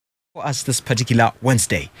for us this particular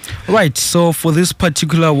Wednesday? Right, so for this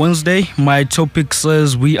particular Wednesday, my topic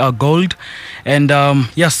says we are gold. And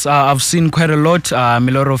yes, I've seen quite a lot. A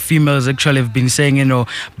lot of females actually have been saying,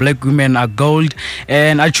 black women are gold.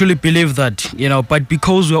 And I truly believe that, but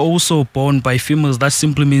because we're also born by females, that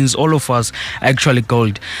simply means all of us are actually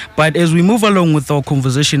gold. But as we move along with our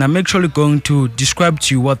conversation, I'm actually going to describe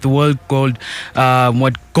to you what the word gold,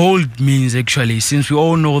 what gold means actually, since we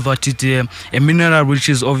all know that it's a mineral which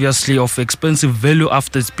is obviously of expensive value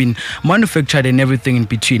after it's been manufactured and everything in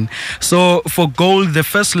between. So for gold, the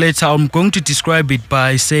first letter, I'm going to describe it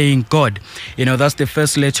by saying God. That's the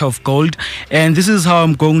first letter of gold. And this is how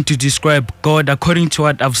I'm going to describe God according to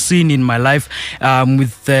what I've seen in my life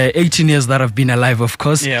with the 18 years that I've been alive, of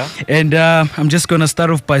course. Yeah. And I'm just going to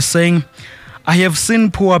start off by saying, I have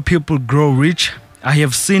seen poor people grow rich. I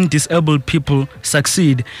have seen disabled people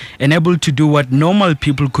succeed and able to do what normal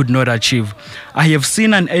people could not achieve. I have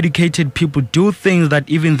seen uneducated people do things that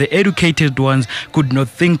even the educated ones could not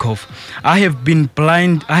think of. I have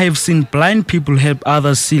seen blind people help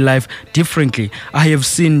others see life differently. I have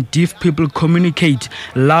seen deaf people communicate,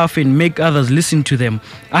 laugh, and make others listen to them.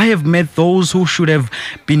 I have met those who should have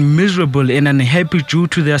been miserable and unhappy due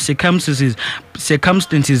to their circumstances,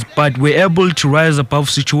 but were able to rise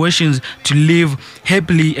above situations to live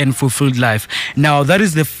happily and fulfilled life. Now, that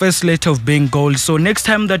is the first letter of being gold. So next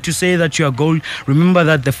time that you say that you are gold, remember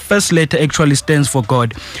that the first letter actually stands for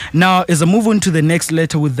God. Now, as I move on to the next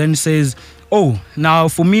letter, which then says, now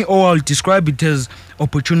for me, I'll describe it as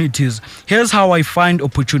opportunities. Here's how I find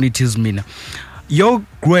opportunities mean. Your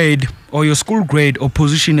grade or your school grade or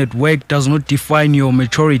position at work does not define your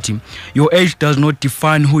maturity. Your age does not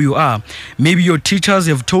define who you are. Maybe your teachers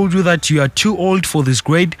have told you that you are too old for this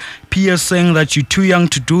grade, peers saying that you're too young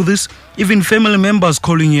to do this, even family members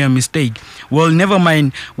calling you a mistake. Well, never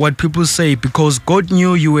mind what people say, because God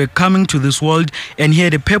knew you were coming to this world and He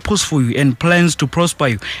had a purpose for you and plans to prosper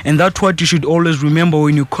you. And that's what you should always remember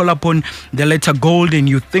when you call upon the letter gold and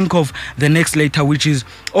you think of the next letter, which is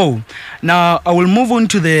O. Now, I will move on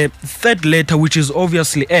to the third letter, which is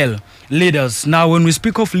obviously L. Leaders. Now, when we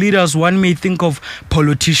speak of leaders, one may think of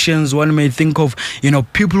politicians, one may think of,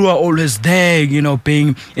 people who are always there,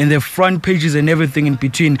 being in the front pages and everything in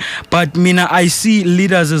between. But, I see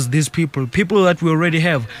leaders as these people that we already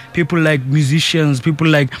have, people like musicians, people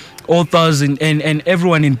like authors and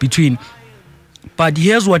everyone in between. But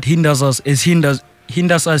here's what hinders us in this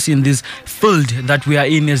field that we are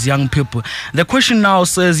in as young people. The question now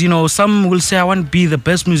says, some will say, I want to be the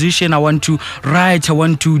best musician, I want to write, I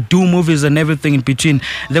want to do movies and everything in between.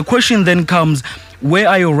 The question then comes, where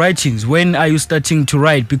are your writings? When are you starting to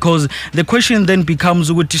write? Because the question then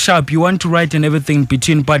becomes, with sharp, you want to write and everything in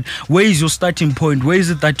between, but where is your starting point? Where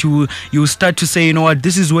is it that you start to say,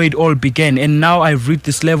 this is where it all began, and now I've reached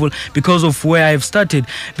this level because of where I've started?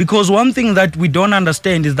 Because one thing that we don't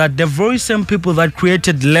understand is that the very same people that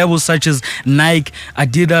created labels such as Nike,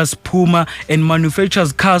 Adidas, Puma, and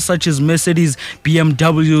manufactures cars such as Mercedes,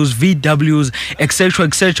 BMWs, VWs,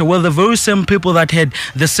 etc., well, the very same people that had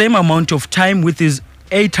the same amount of time with his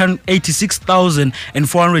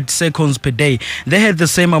 86,400 seconds per day. They had the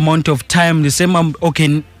same amount of time,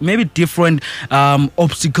 maybe different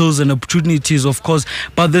obstacles and opportunities, of course,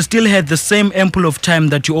 but they still had the same ample of time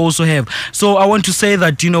that you also have. So I want to say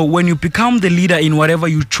that, when you become the leader in whatever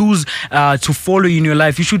you choose to follow in your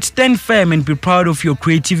life, you should stand firm and be proud of your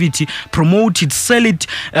creativity, promote it, sell it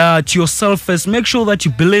to yourself first, make sure that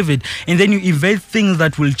you believe it, and then you invent things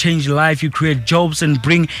that will change life. You create jobs and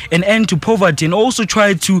bring an end to poverty, and also try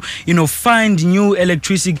to find new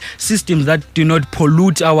electricity systems that do not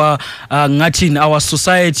pollute our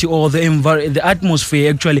society or the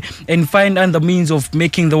atmosphere actually, and find other means of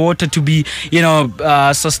making the water to be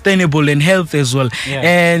sustainable and healthy as well. Yeah.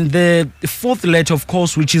 And the fourth letter, of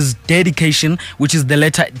course, which is dedication, which is the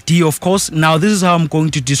letter D, of course. Now, this is how I'm going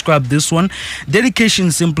to describe this one.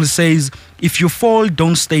 Dedication simply says, if you fall,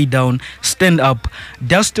 don't stay down, stand up,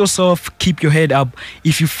 dust yourself, keep your head up.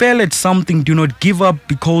 If you fail at something, do not give up,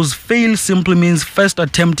 because fail simply means first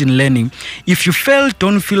attempt in learning. If you fail,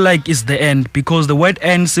 don't feel like it's the end, because the word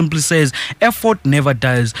end simply says effort never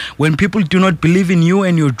dies. When people do not believe in you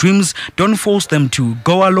and your dreams, don't force them to.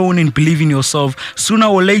 Go alone and believe in yourself. Sooner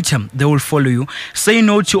or later, they will follow you. Say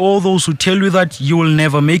no to all those who tell you that you will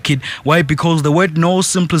never make it. Why? Because the word no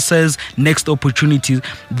simply says next opportunities.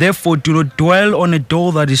 Therefore, do not dwell on a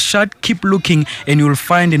door that is shut. Keep looking and you will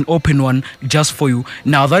find an open one just for you.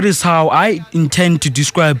 Now, that is how I intend to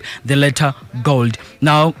describe the letter gold.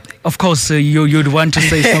 Now, of course, you'd want to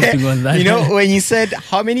say something on that. When you said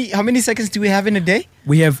how many seconds do we have in a day?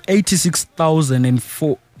 We have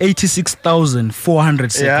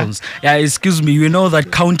 86,400 seconds. Yeah, excuse me. You know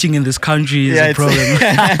that counting in this country is a problem.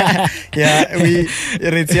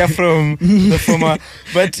 It's here from the former.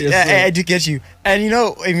 But yes, I do get you. And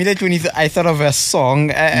immediately when I thought of a song,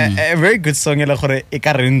 a very good song,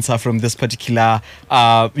 from this particular,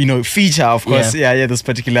 feature, of course. Yeah, this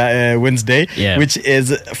particular Wednesday, which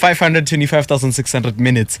is 525,600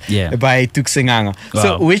 minutes by Tuksenganga. Wow.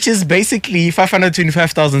 So, which is basically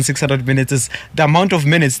 525,600 minutes is the amount of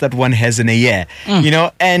minutes that one has in a year.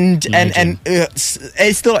 And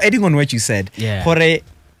still adding on what you said.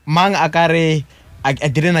 Mang akare, I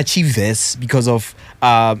didn't achieve this because of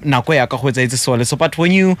but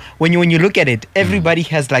when you look at it, everybody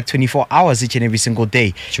has like 24 hours each and every single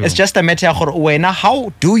day. True. It's just a matter of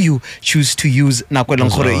how do you choose to use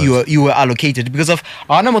you were allocated, because of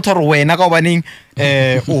rofa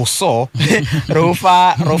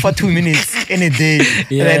 2 minutes in a day,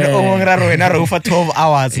 then rofa 12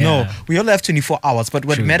 hours. No, we only have 24 hours, but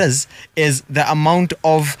what matters is the amount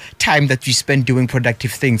of time that we spend doing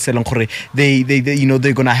productive things. They're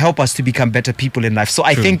gonna help us to become better people in life. So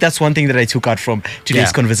I think that's one thing that I took out from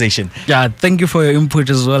today's conversation. Yeah, thank you for your input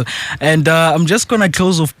as well. And I'm just gonna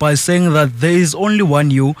close off by saying that there is only one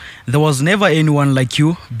you. There was never anyone like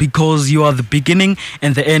you, because you are the beginning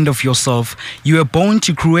and the end of yourself. You were born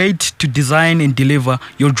to create, to design and deliver.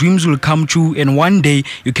 Your dreams will come true, and one day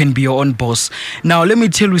you can be your own boss. Now let me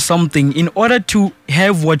tell you something. In order to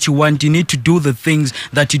have what you want, you need to do the things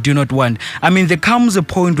that you do not want. I mean, there comes a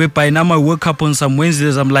point where by now I wake up on some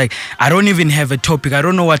Wednesdays, I'm like, I don't even have a topic. I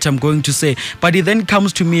don't know what I'm going to say. But it then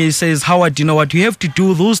comes to me and says, Howard, you know what? You have to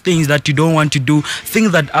do those things that you don't want to do,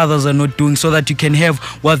 things that others are not doing, so that you can have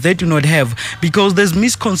what they do not have. Because there's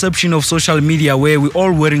misconception of social media where we're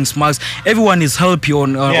all wearing smarts. Everyone is happy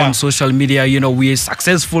on social media. We're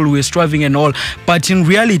successful, we're striving and all. But in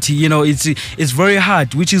reality, it's very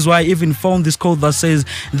hard, which is why I even found this quote that says,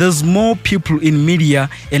 there's more people in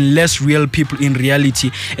media and less real people in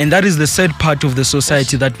reality. And that is the sad part of the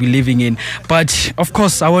society that we're living in. But of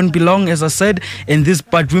course, I won't belong, as I said, in this.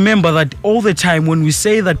 But remember that all the time when we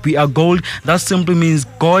say that we are gold, that simply means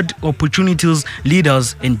God, opportunities,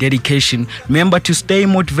 leaders, and dedication. Remember to stay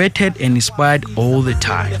motivated and inspired all the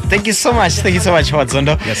time. Thank you so much. Thank you so much, Howard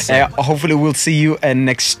Zondo. Yes, hopefully we'll see you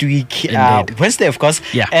next week, Wednesday, of course.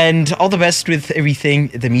 Yeah. And all the best with everything,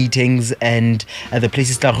 the meetings and the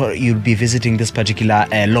places that you'll be visiting this particular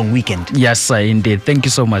long weekend. Yes, sir, indeed. Thank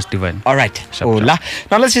you so much, Divine. All right.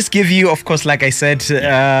 Now let's just give you, of course, like I said,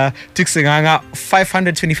 Tuksenganga,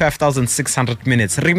 525,600 minutes.